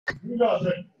Who does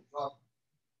it? Go.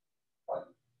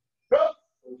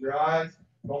 Close your eyes.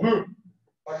 Don't move.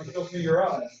 I can still see your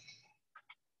eyes.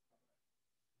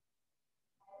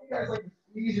 You guys like to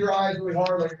squeeze your eyes really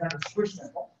hard, like kind of squish them.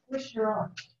 Don't squish your eyes.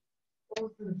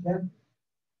 Close them gently.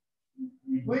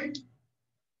 Deeply.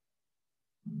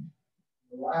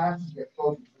 Relax and get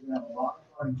focused. We're going to have a lot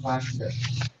of fun in class today.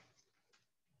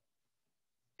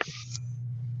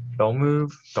 Don't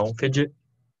move. Don't fidget.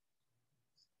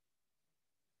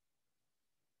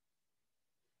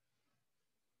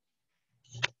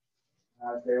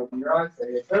 Say open your eyes.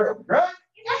 Say yes, sir. Open your eyes.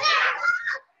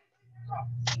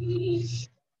 We're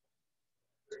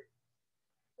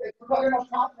talking about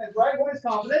confidence, right? What is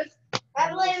confidence? I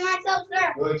believe in myself,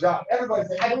 sir. Good job. Everybody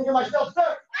say, I believe in myself,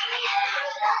 sir.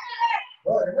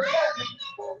 Good.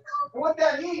 And what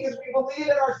that means is we believe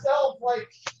in ourselves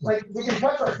like we can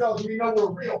touch ourselves and we know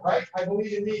we're real, right? I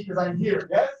believe in me because I'm here,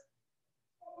 yes?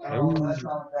 No, that's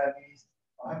not what that means.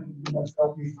 I believe in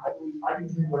myself. I believe I can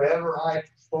do whatever I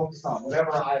focus on,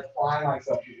 whatever I apply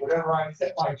myself to, whatever I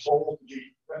set my goal to be.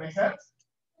 Does that make sense?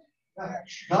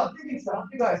 Nothing can stop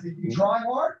you guys if you try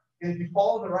hard and if you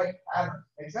follow the right pattern.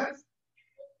 Make sense?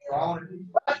 So I want to do.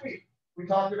 Last week we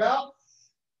talked about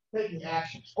taking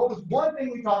action. What was one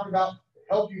thing we talked about to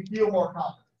help you feel more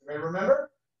confident? Anybody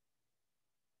remember?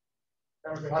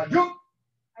 Everyone say, how do you do?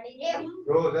 How do you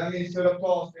do? Good. That means sit up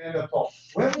tall, stand up tall.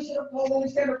 When we sit up tall, when we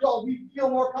stand up tall, we feel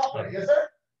more confident. Yes, sir?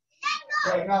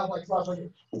 Right now, it's like slouch like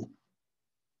this. Does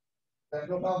that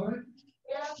feel confident?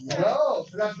 Yes, sir. No.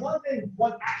 So that's one thing,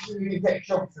 one action you can take.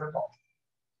 Show me, sit up tall.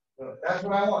 Good. That's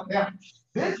what I want. Now,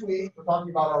 this week, we're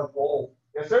talking about our goal.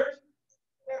 Yes, sir?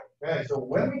 Okay, so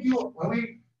when we know what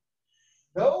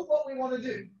we want to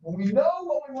do, when we know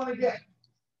what we want to get,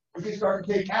 we can start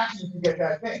to take action to get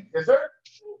that thing. Yes, sir?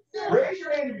 Raise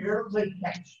your hand if you ever played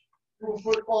catch. Do a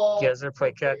football. You guys ever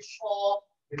play catch?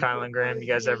 Kyle and Graham, you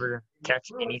guys ever catch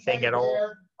anything at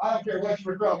all? I don't care what you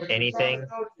were throwing. Anything?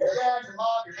 Your dad, your mom,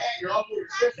 your aunt, your uncle, your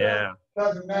sister. Yeah.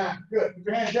 Doesn't matter. Good. Put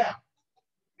your hands down.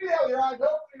 Do that with your eyes open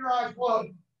and your eyes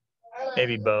closed.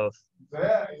 Maybe both.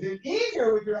 Yeah. Is it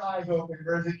easier with your eyes open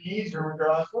or is it easier with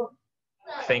your eyes closed?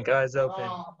 Think eyes open.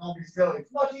 Oh, don't be silly.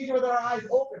 It's much easier with our eyes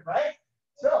open, right?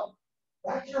 So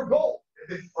that's your goal.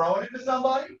 If it's throwing it to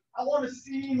somebody, I want to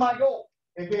see my goal.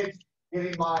 If it's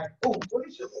getting my, oh, what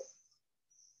is your goal?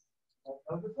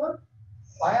 This one?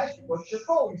 I asked you, what's your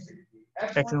goal? You see,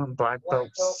 Excellent black belt,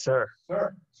 sir.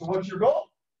 Sir. So what's your goal?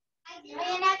 I can be an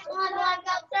excellent black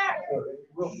belt, sir. Good. It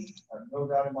will be. I have no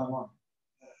doubt in my mind.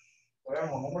 So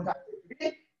everyone, one more time.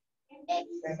 An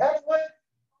excellent Excellent.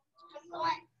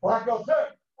 black belt, sir.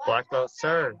 Black belt,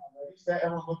 sir.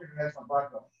 Everyone look at the next one,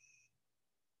 black belt.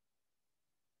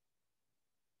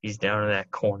 He's down in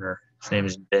that corner. His name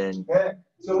is Ben. Okay.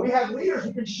 So we have leaders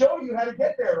who can show you how to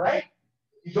get there, right?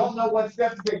 You don't know what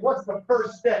step to take. What's the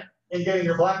first step in getting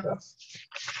your black belt?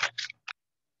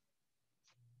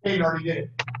 Hayden already did it.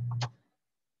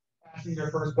 Passing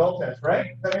your first belt test, right?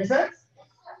 Does that make sense?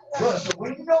 Good. So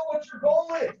when you know what your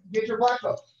goal is to get your black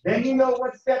belt, then you know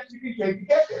what steps you can take to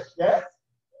get there. Yes?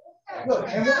 Good.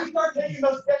 And when we start taking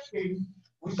those steps, Hayden,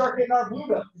 we start getting our blue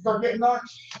belt. We start getting our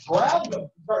brown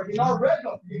belt. We start getting our red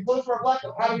belt. We get close to our black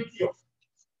belt. How do you feel?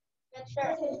 Yes,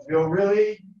 sir. Feel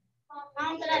really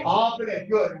Confident. confident.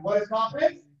 Good. And what is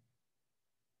confidence?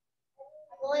 I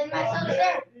believe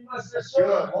in myself, sir.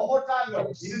 Good. One more time,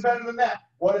 though. Even better than that.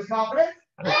 What is confidence?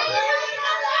 I believe in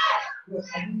myself, sir. Good.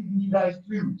 I need you guys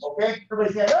too. Okay?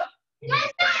 Everybody stand up.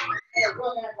 Yes, sir.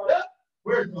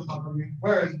 Where is it coming from?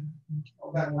 Where is it?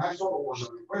 Okay, I saw the one.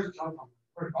 Where's it coming from?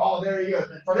 Oh, there he goes.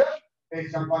 In front of you.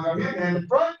 Face comes on you. And in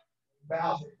front.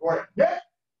 Bounce it. Forward. Yeah.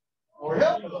 Forward.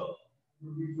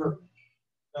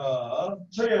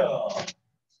 Trio.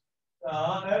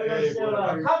 Everybody stand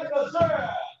up. Confident, sir.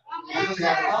 Confident,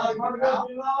 sir. Confident,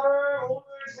 be louder.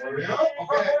 There we go.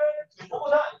 Okay. One more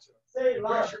time. Say it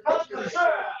louder. Confident,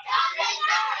 sir.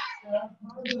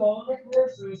 Confident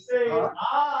person, say I.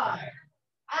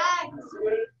 I.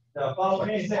 Now follow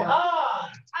me. Say I.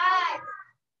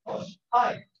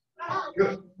 I.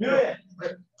 Good. Do it.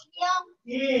 Feel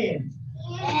In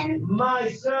in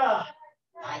myself,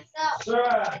 myself,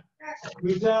 sir. sir.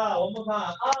 Good job. One more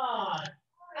time.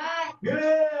 I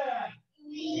Good.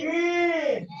 believe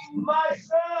In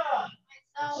myself,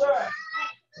 myself, sir.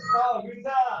 자,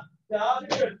 그자, 자,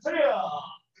 지금 트리어.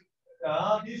 자,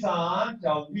 디산, 자,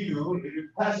 view,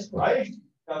 pass, right?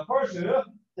 자, first,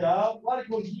 자, what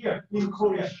goes here in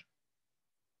Korea?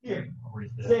 Here.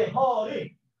 Say,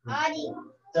 hurry. body,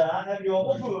 자, have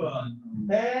your open.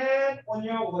 Then on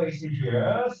your waist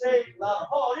here, say loud.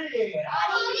 허리.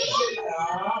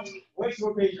 자, waist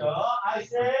rotation. I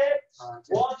say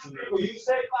 1, 2, 3, 4. You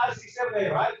say 5, 6, 7,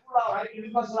 8. Right? Pull out. Right? In the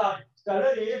first line. 자,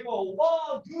 ready for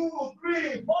 1, 2,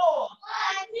 3, 4. 1, 2, 3,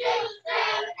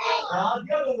 4. 자,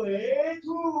 the other way.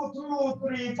 2, 2,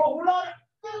 3, 4. 올라.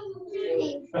 2,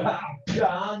 3.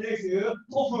 자, next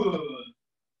open.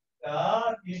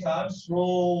 자, this time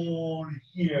slowly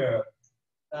here.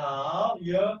 Now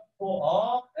you pull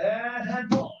up and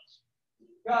hand touch.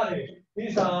 Got it.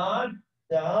 This time,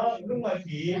 자, look my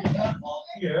feet. Hand up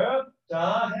here.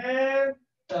 자, hand.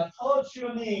 자, touch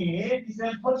your knee. This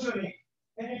hand touch your knee.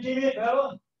 Can you give it?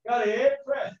 Got it.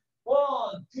 Press.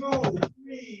 1, 2,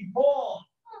 3, 4.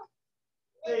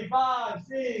 Say 5,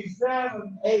 6,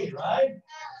 7, 8. Right?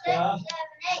 자,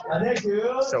 and next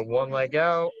you. So one leg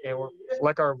out, and we're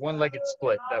like our one-legged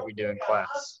split that we do in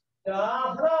class. 자,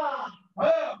 하나.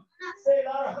 Say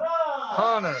louder.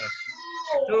 하나. 하나,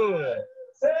 둘,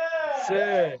 셋.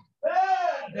 셋,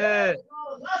 넷,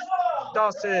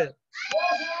 다섯,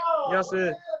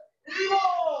 여섯,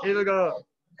 일곱,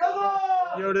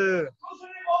 여덟.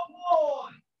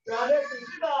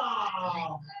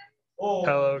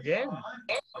 Hello again.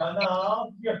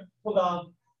 Now, here, pull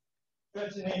down.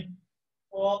 Stretch the knee.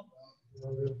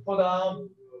 Pull down.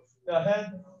 The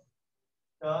hand.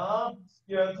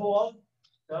 Here, toe up.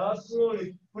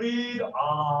 Slowly breathe.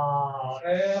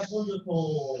 And pull the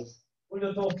toe. Pull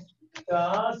the toe.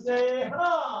 Say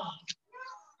하나,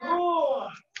 둘,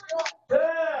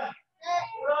 셋,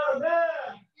 넷,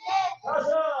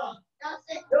 다섯,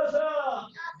 여섯,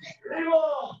 일곱,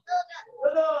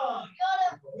 여덟.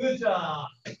 Good job.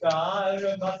 자,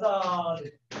 이런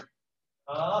마사지.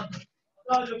 자,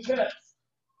 massage your chest.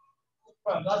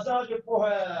 Massage your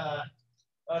forehead.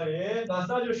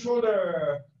 Massage your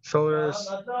shoulder. Shoulders.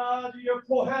 Massage your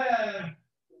forehead.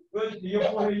 Good. Your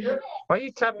forehead here. Why are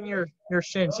you tapping your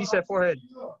shins? He said forehead.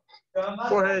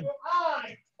 Forehead. Your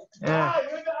eye. Yeah. Eye,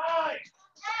 with the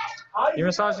eye. You're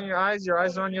massaging your eyes are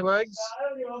on your legs?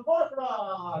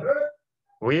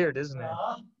 Weird, isn't it?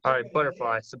 All right,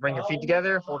 butterfly. So bring your feet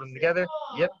together, hold them together.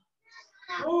 Yep.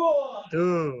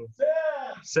 Two,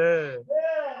 셋,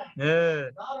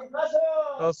 넷,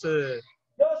 다섯,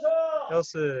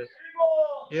 여섯,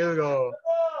 일곱,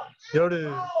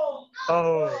 여덟,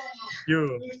 아홉,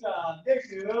 육.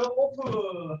 Next,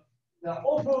 open. Now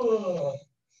open.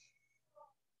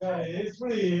 Okay,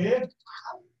 split.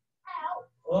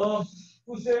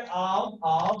 Who say arm?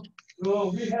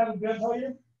 So we have grandpa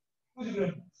here. Who's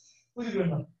the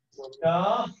grandma?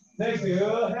 자, next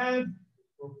hand.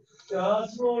 자,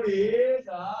 slowly.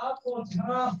 자, 펀치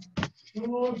하나,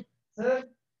 둘, 셋,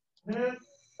 넷,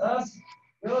 다섯,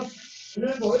 여섯,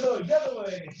 일곱, 여덟, 여덟.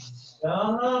 자,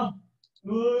 하나,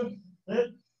 둘,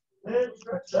 셋, 넷,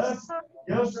 다섯,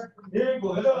 여섯,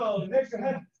 일곱, 여덟. Next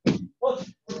hand.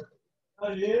 펀치.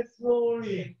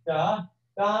 Slowly. 자,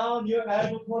 down your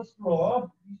elbow towards floor.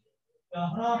 자,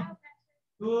 하나,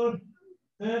 둘,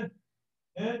 셋,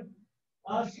 넷,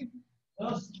 다섯,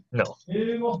 여섯, No,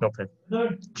 일곱, no pen.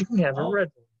 여덟. You can have a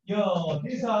red one.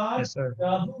 This side. Yes, sir.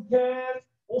 자, who can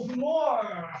open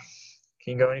more?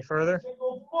 Can you go any further?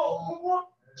 Open more.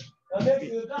 자,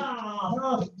 next down.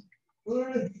 하나,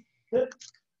 둘, 셋,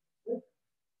 넷,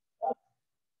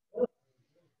 다섯,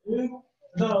 일곱,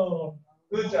 여덟.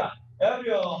 Good job.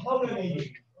 Everyone, how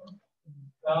many?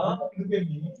 자, look at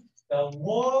me. 자,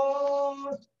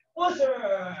 one,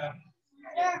 washer.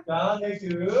 자, next.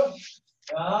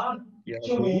 자,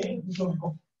 show me. Show me.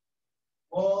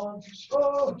 One,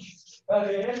 two. 자,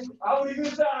 아무리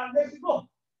good. Next go.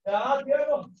 자, the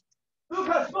other.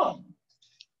 Lucas, go.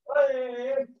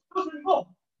 Lucas, go.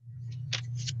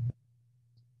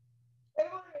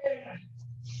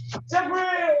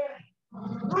 Jeffrey.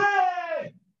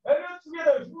 Ray. Everyone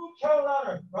together. Who count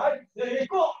louder, right? There you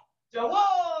go. 자,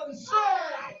 one,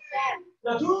 set.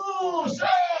 자, two, set.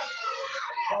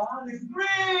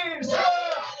 Three, set.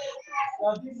 자,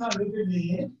 this time look at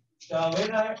me. 자,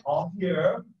 when I'm up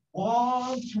here,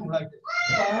 one, two, like this.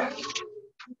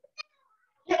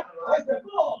 Yeah, like that.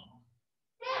 Go.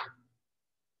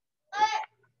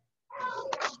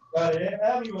 Got it,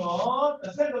 everyone.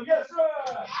 Stand up, yes,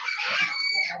 sir.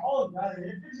 Oh, got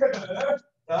it. Together.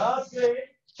 자, say,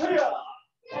 cheer.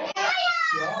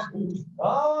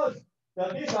 자,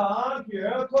 this one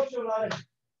here, touch your line.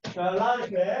 자, line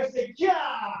back, say,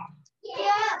 yeah.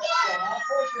 자,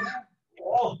 first,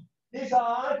 oh, this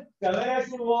one, 자,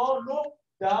 next one, look.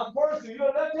 자, first,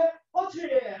 your left hand, punch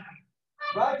it.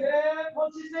 Right hand,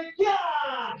 punch it, say,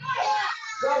 yeah.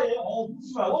 got it. Oh,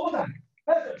 one more time.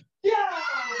 That's it. Yeah.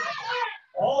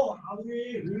 Oh,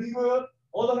 really good.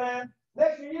 All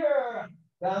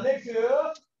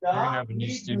a new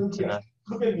student today.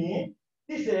 Look at me.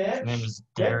 He said, His name is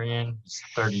Darian. He's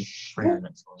 33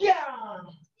 minutes old. yeah.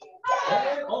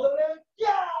 And on the left,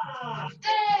 yeah.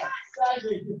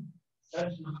 Sideways.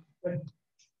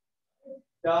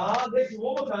 자, next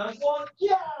one more time. One,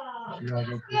 yeah.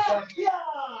 Yeah.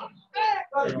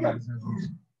 Got it. Yeah.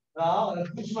 Now,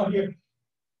 push my here.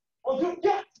 One, two,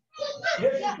 yeah.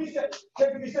 Yes, he said.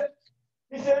 Check it.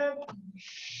 He said,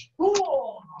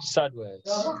 cool. Sideways.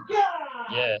 Yeah.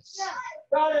 Yes.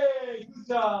 Got it. Good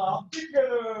job.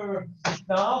 Together.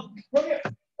 Now, come here.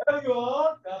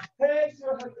 Everyone. Now, face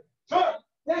your hand. Sir.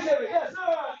 Face your hand. Yes,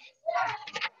 sir.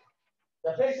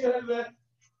 Now, face your hand.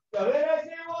 Now, when I say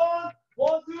one,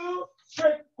 1, 2,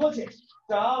 straight punching.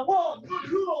 자, 1, 2,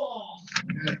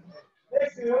 2.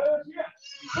 Next, here.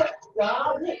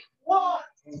 자, 1,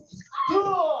 2.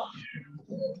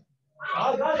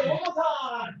 아, got it. One more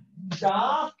time.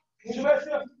 자,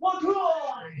 준비했어요. 1, 2.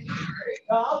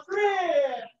 자, 3,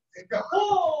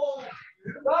 4.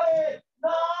 Got it.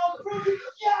 Now, 3.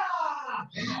 Yeah.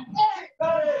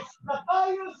 Got it. Now,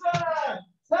 5, 6.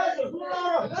 That's it.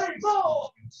 There you go.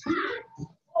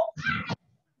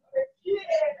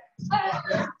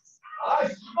 Yeah.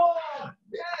 Nice.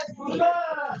 Yes. Good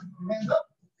job. Hands up.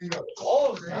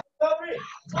 Oh, 3,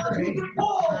 4.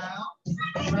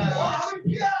 Oh,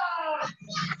 yeah.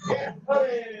 Yeah. Got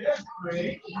it. That's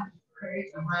great. Great.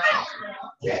 Around.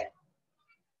 Yeah.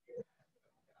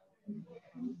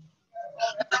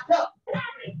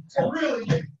 Really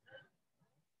good.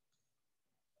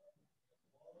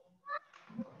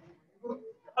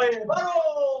 Hey,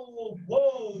 whoa,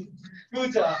 whoa,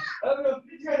 good job. Everyone,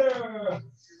 be together.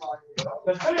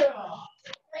 Let's go.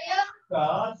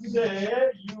 자,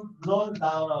 today you learn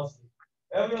roundhouse.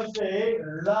 Everyone say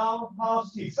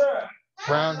roundhouse kick, sir.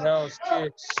 Roundhouse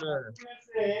kick, sir.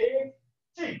 Say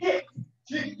kick, kick,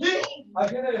 kick, kick. I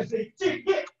can say kick,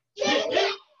 kick, kick,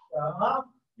 kick. 자,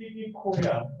 kick, kick,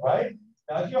 Korea, right?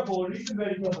 자, careful, listen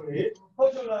very carefully.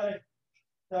 Touch your line.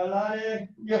 자, line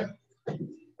here.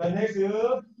 The next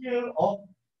heel up.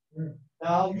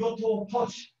 Now you have to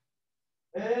touch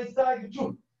and side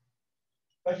 2.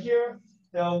 But here,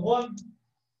 the 1,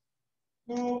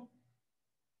 2.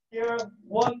 Here,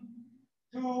 1,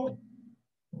 2.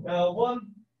 1,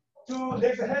 2.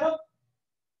 Next hand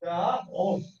up.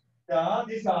 Oh,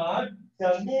 this time,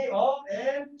 the knee up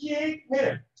and kick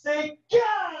middle. Say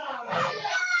yeah.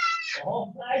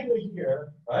 Oh, sideways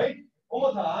here, right?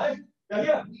 One more time. Now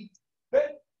here.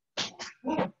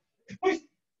 Twist.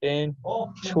 In,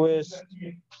 Oh, twist.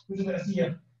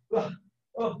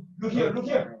 Oh, look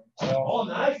here. Oh,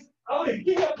 nice. Oh,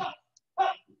 here.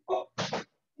 Oh,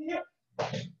 here.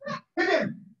 Hit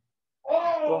him.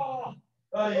 Oh,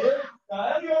 here.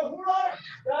 Everyone, hold on.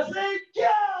 That's it. Go.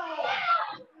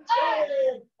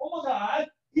 Hey, one more time.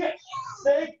 Here.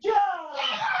 Say go.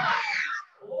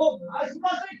 Oh, nice. Say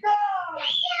go.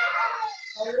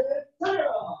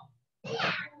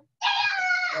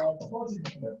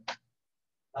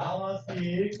 Now let's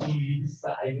see the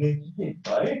side kick,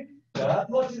 right? 자,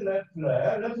 touch left.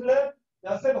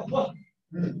 자, step up.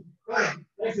 1. Right.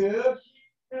 Next, heel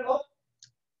up.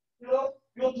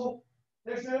 Heel top.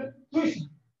 Next, twist.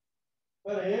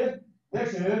 Right.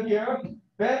 Next, here.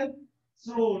 Bend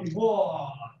slowly.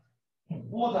 1.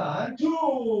 More time.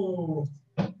 2.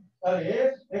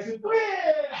 Right. Next, 3.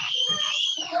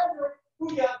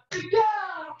 2. Yeah.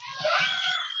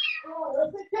 Oh,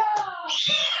 let's go.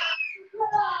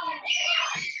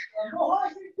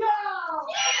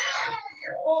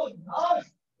 Oh, nice.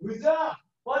 Good job.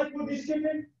 Why did you this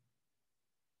kicking?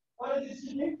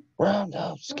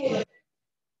 Roundhouse kick,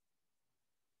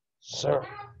 sir.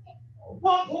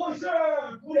 1 point,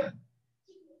 sir. Good.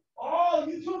 Oh,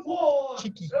 you 2 points.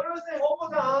 Cheeky. Everyone say one more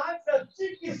time. The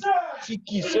cheeky, sir.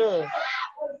 Cheeky, sir.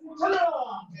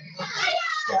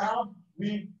 Now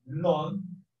we learn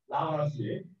roundhouse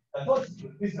kick. The first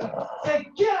is say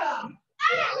yeah.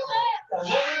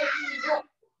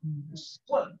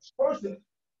 One. First.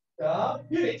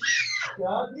 Pivot.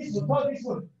 This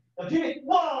one. The pivot.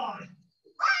 1.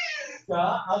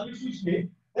 I'll do switch.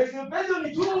 Next, bend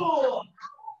on 2.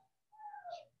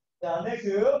 Next,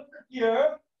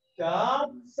 here.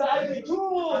 Side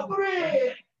 2,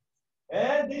 3.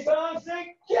 And this time,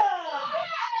 say, yeah.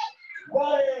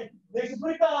 Got it. Next,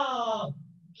 put it down.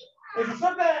 Next,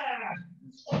 step back.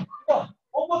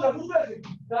 One more time, move back.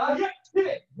 Here,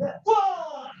 pivot. 1.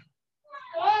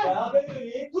 Bend on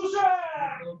 2 straight.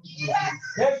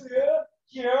 Next,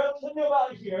 here, turn your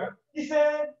body here.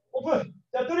 Descend, open.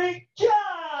 3, yeah.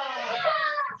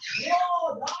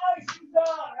 Whoa, nice. Good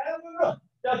job.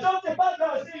 자, jump the back,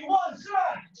 say 1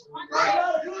 straight.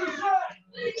 2 straight.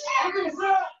 3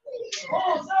 straight.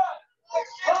 4 straight.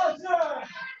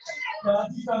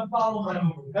 can follow my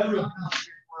move. Everyone.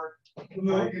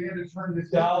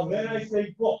 Now, when I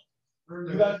say go,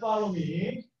 you guys follow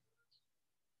me.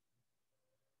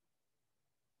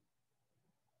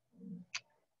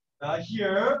 Now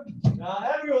here, now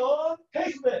everyone,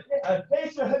 face it.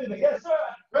 Face your head. Yes,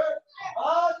 sir.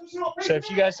 So if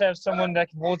you guys have someone that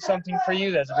can hold something for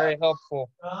you, that's very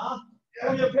helpful.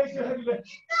 From your face your heavy bit.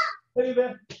 Heavy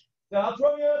bit. Now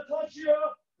from your touch your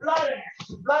light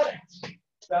it. Light it.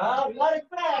 Now light it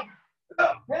back.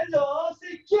 Hands on,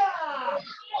 say yeah.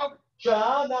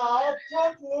 Now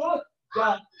front foot.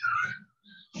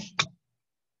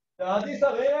 Now this is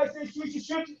when I say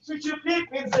switch your feet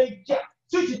and say yeah.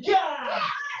 Switch it, yeah.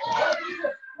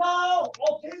 Now,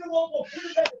 okay, the one more.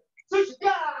 Switch it, yeah. Switch it,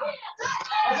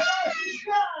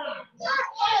 yeah.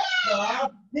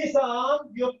 Now this arm,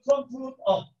 your front foot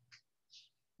up.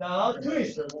 Now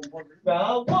twist.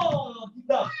 Now one, keep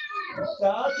down.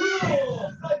 Now two,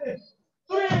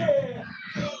 three,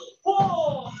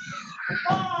 4,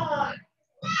 5,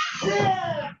 6,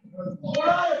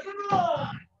 7,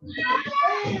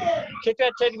 8. Kick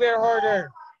that teddy bear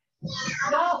harder.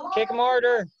 Kick him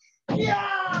harder.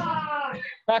 Yeah.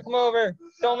 Knock him over.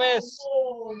 Don't miss.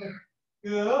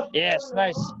 Good. Yes,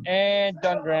 nice. And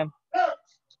done, Graham.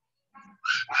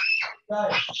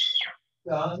 Right.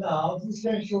 Now, this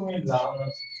can show me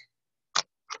down.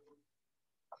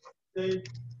 See,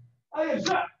 I am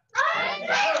sir.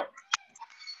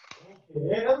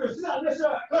 Okay, everyone sit down, yes,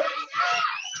 sir. Good.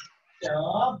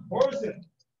 Yeah, person.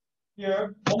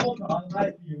 Here, one more time,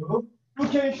 right view. You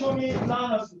can show me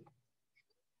roundhouse.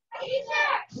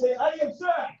 Say, I am sir.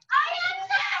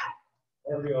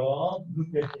 Everyone, look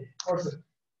at me. Person.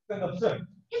 Stand up, sir.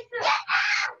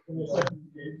 Stand up, sir.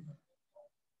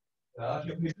 자,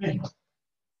 기억해.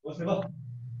 step up.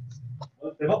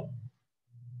 Step up.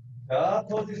 자,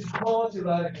 터치,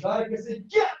 like, say,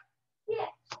 yeah.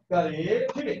 Got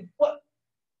it. Kick it. One.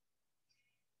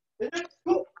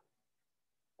 Go.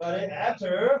 Got it.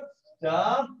 After.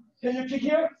 자, can you kick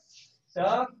here?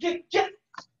 자, kick.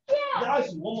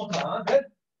 Nice. One more time. Then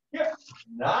here.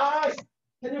 Nice.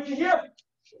 Can you kick here?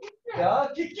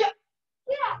 자, kick.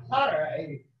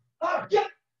 Alright. Kick.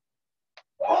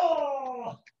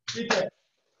 Oh. Kick it.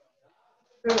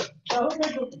 Good. Now, who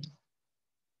can do it?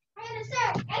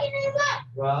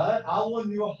 Right. I want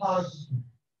your house.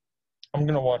 I'm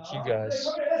going to watch you guys.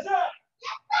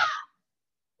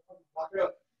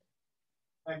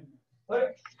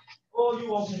 Oh,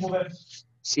 you want to move it.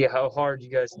 See how hard you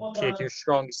guys can kick your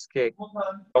strongest kick.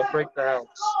 Don't break the house.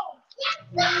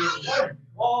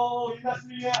 Oh, you got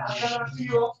me. I got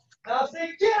you. Now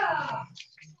say yeah.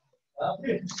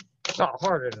 It's not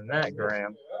harder than that,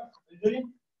 Graham.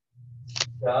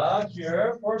 자,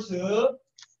 here, first.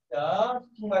 자,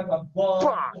 kick like a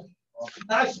ball.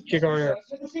 Nice. Kick over here.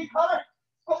 Kick harder.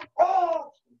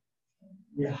 Oh.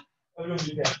 Yeah.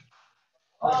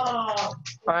 All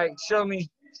right, show me,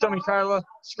 Kyla.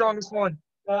 Strongest one.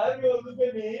 자, everyone look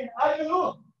at me. I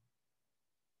do.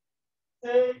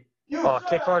 Say you. Oh,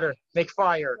 kick harder. Make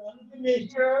fire. Look at me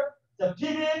here. The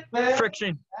pivot.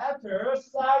 Friction. After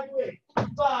sideways.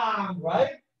 Bang.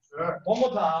 Right? Sure. One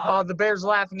more time. Oh, the bear's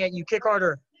laughing at you. Kick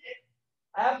harder.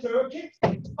 After kick.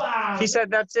 Bang. He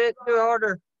said that's it. Do it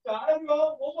harder. Everyone,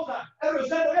 one more time. Everyone,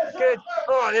 stand Good.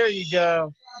 Oh, there you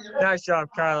go. Nice job,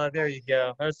 Kyla. There you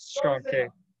go. That's a strong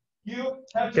kick. You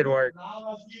have Good work.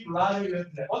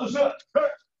 Understood.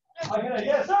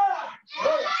 Yes, sir.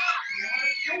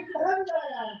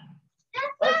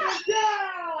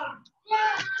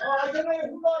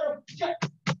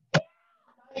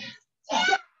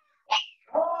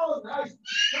 Oh, nice.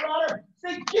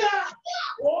 Say yeah.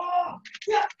 Oh,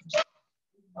 yeah.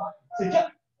 Say yeah.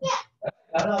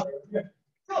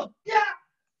 Go, yeah.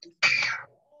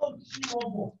 Oh, she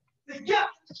won't move. Say yeah.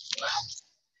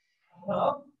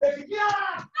 Say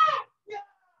yeah.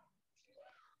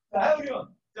 자, everyone.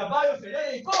 자, 봐요.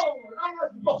 Say go.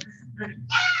 Go.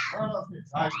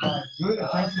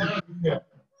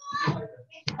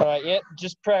 All right, yeah,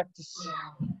 just practice.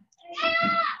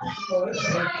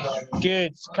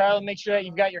 Good. So, Kyla, make sure that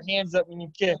you've got your hands up when you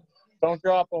kick. Don't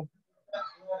drop them.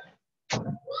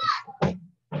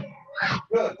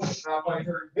 Good. Now if I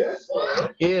turn this way,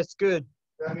 Yeah, it's good.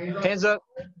 that means Hands up.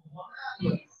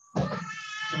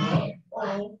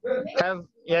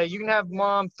 You can have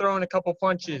mom throwing a couple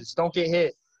punches. Don't get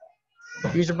hit.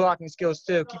 Use your blocking skills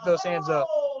too. Keep those hands up.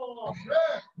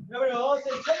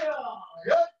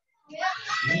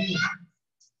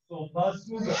 So pass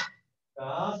through.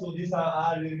 So these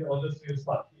are really on the same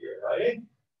spot here, right?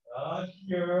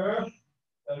 Here,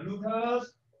 the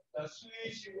Lucas, the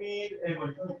switch with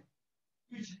everyone.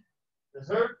 Switch. The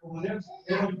third, over there,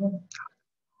 everyone.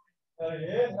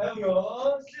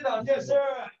 everyone, sit down. Yes,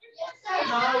 sir.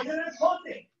 Now, you're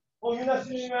counting. Oh, you're not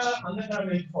sitting I'm not gonna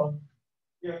make fun.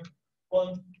 Here.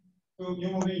 1, 2, you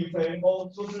move it, you play. Oh,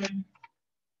 so 3.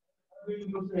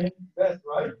 That's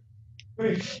right.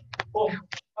 3, 4,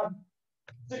 5,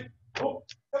 6, 7,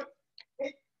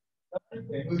 8.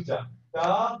 Okay, good job.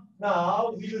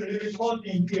 Now we will leave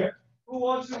counting here. Who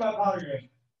wants to my partner?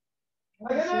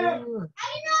 I can do it.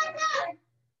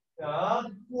 자,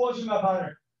 who wants my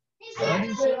partner?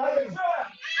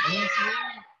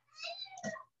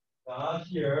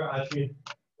 Here, I see.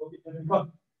 Okay,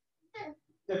 come.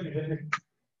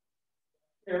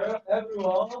 Here,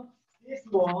 everyone, this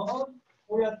one,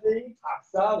 we are saying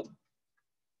박사.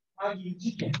 아기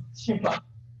chicken, 침박.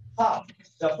 How?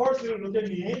 The first you look at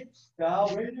me. Now,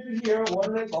 when you hear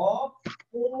one leg off,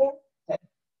 4, 10.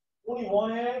 Only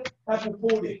one hand, have to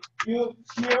fold it. You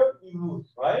here, you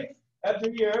lose, right? After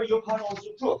here, your partner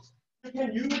also tools. You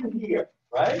can use it here,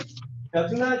 right? Now,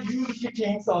 do not use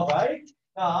kicking, so right?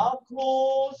 Now,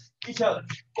 close each other.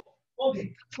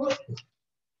 Okay, good.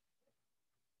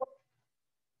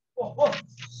 Oh,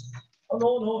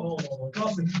 no.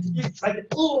 Just like that.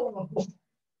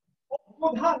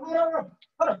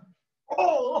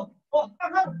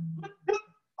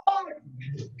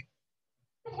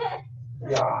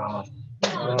 Yeah.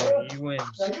 He wins.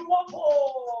 Now you want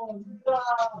more.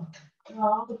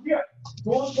 Now here,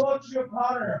 don't touch your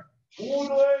partner. All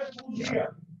the way to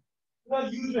here. Now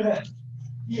use your hand.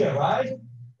 Here, right?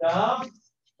 Now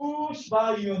push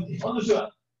by unity. Understood?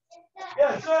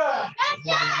 Yes, sir.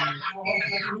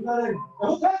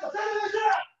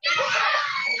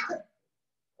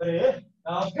 Ready?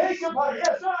 Now face your partner.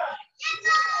 Yes, sir.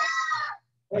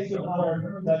 Face your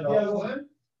partner.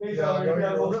 Face your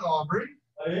partner. Aubrey.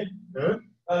 Ready? Good.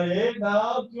 Ready?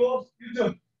 Now close. You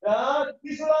two. Now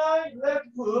this line left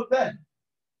foot then.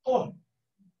 Hold.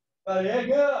 Ready?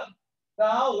 Good.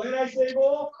 Now when I say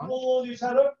go, hold each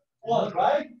other. One,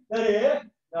 right? Ready?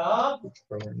 Now.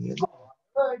 Hold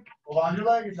on your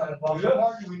leg. You're trying to bump your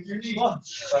partner with your knee. One.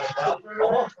 Oh,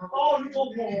 you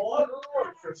want more?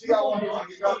 So she got one.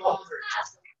 You got longer.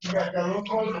 You got that little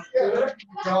closer together.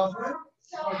 Johnson.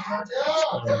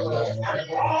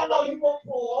 Oh, you want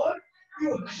more?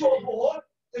 You short more?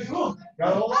 It's good.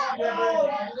 Got a hold on there,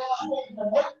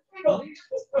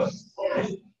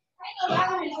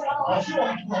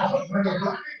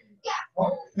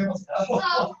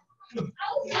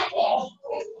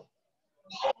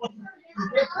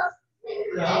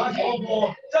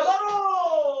 자, 바로!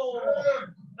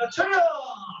 자, 차려!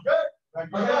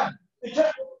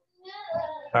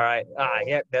 All right.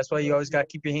 Yeah, that's why you always got to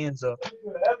keep your hands up.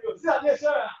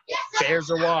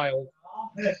 Bears are wild.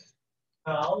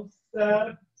 Now,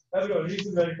 stand. Everyone,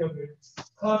 listen very carefully.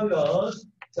 Confidence.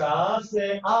 자,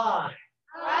 say I.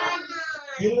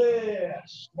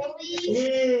 English.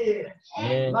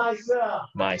 Me. Myself.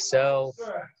 Myself,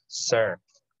 sir.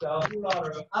 자, full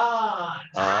louder.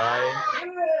 I.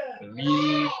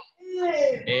 Believe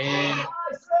in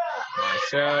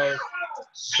myself,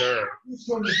 sir.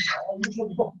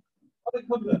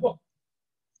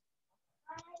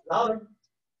 Louder.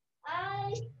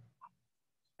 I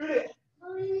Really?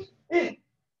 believe In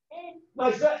in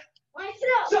myself.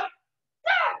 myself.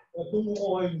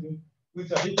 동무고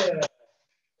그죠? 이때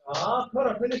자,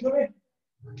 편안 편히.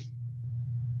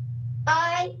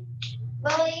 I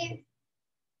believe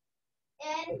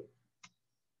in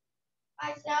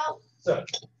myself. Sir.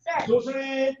 Sir.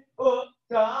 조수리.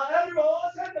 자,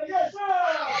 everyone, stand up. Yes, sir.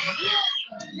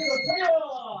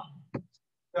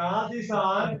 자, this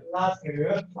time, last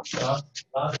here. 자,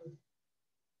 last.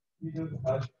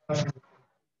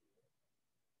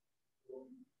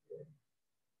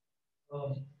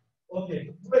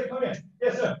 Okay. Wait, come in.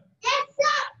 Yes, sir. Yes,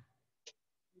 sir.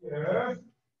 Here.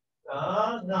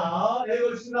 Now,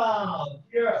 everyone sit down.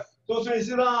 Here. 조수리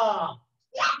sit down.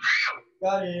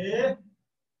 Got it.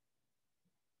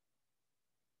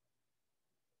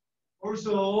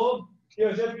 Also,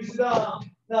 here, Jeffrey, sit down.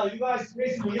 Now, you guys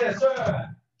face me. Yes,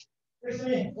 sir. Face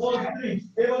me. 1, 2, 3.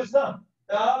 Everyone sit down.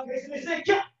 Now, face me. Say,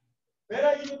 kick. When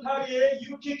I you carry,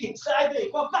 you kicking.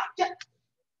 Sideways. Go back. Kick.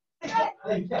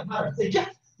 Say, kick. Say, kick.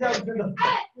 Yeah, you can do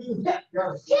it.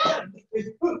 Yeah. It's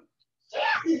good.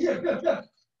 Yeah.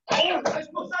 Oh, let's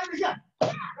go sideways. Yeah.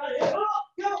 Got it.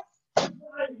 Go.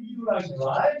 You like it,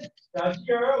 right? Now,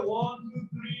 here, 1, 2,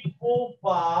 3, 4,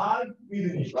 5.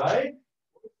 With me, right?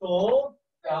 So,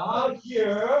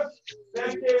 here,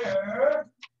 back there.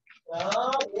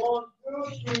 1,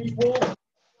 2, 3, 4.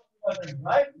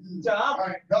 Right? All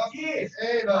right, Doc. Yes.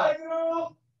 Hey, I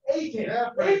grew 18. Yeah,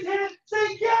 18.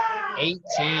 Say yeah. 18. 18.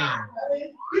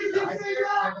 Say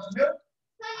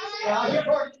yeah. Here,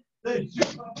 네,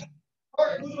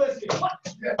 우주했습니다.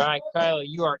 All right, Kylo,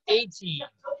 you are 18.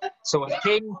 So when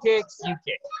Caden kicks, you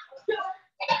kick.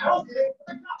 Go.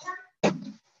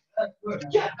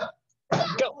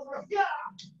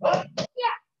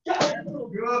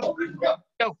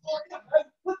 Go.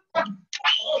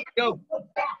 Go.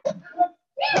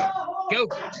 Go.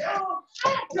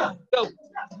 Go.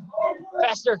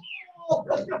 Faster.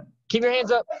 Keep your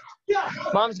hands up.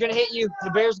 Mom's going to hit you.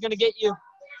 The bear's going to get you.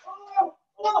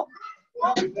 Go.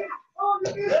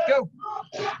 Go.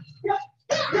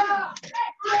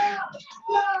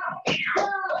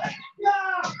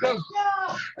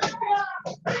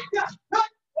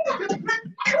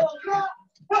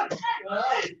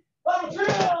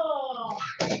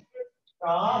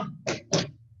 자,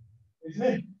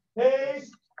 이제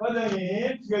헤이스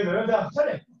관장님 지금 자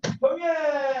차례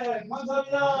경례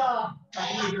감사합니다.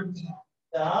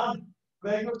 자,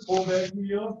 make a 400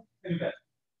 million invest.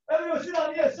 Everyone sit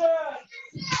down, yes sir.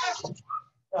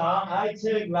 자, I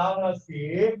take roundhouse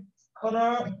kick,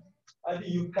 corner, I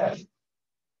think you pass.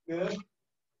 Good.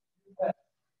 자,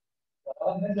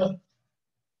 hands up.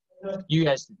 You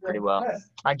guys did pretty well.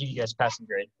 I give you guys passing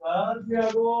grade. 자,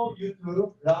 피하고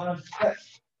유튜브 roundhouse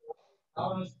press.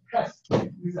 Roundhouse press.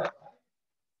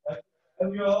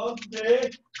 Everyone, stay.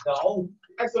 자, oh,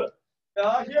 excellent.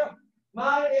 자, here.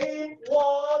 My aim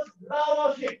was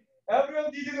roundhouse kick.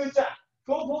 Everyone did a good job.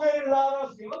 Go for a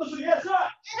roundhouse kick. Understood? Yes, sir.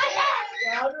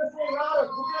 자, let's say roundhouse.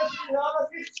 Roundhouse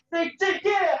kick. Stick, stick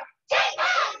it.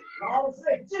 Roundhouse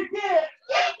kick, stick it.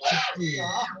 자,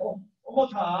 one more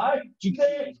time.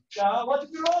 Stay. 자, what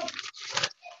did you run?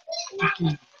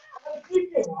 Stick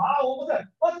it. Wow, one more time.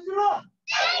 What did you run?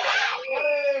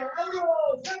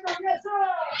 Everyone, stand up. Yes, sir.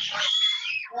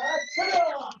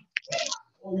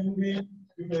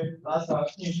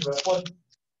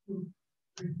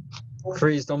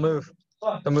 Freeze, don't move.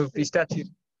 Don't move, be statue.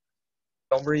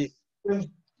 Don't breathe.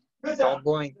 Don't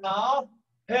blink. Now,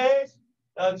 pace,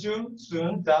 중,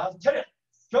 순, 자, 차렷.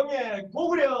 경례,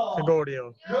 고구려.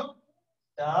 Gregorio.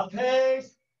 자,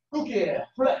 페이스, 국기,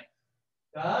 플레이.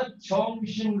 자,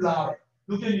 정신 라우.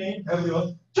 국기님,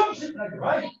 배우요. 정신 라우,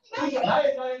 right?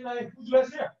 나의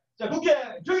후주했어요. 자, 국기,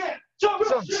 경례,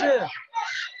 정신.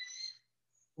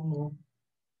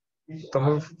 Don't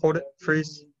move. Hold it.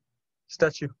 Freeze.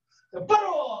 Statue. 자,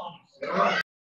 바로.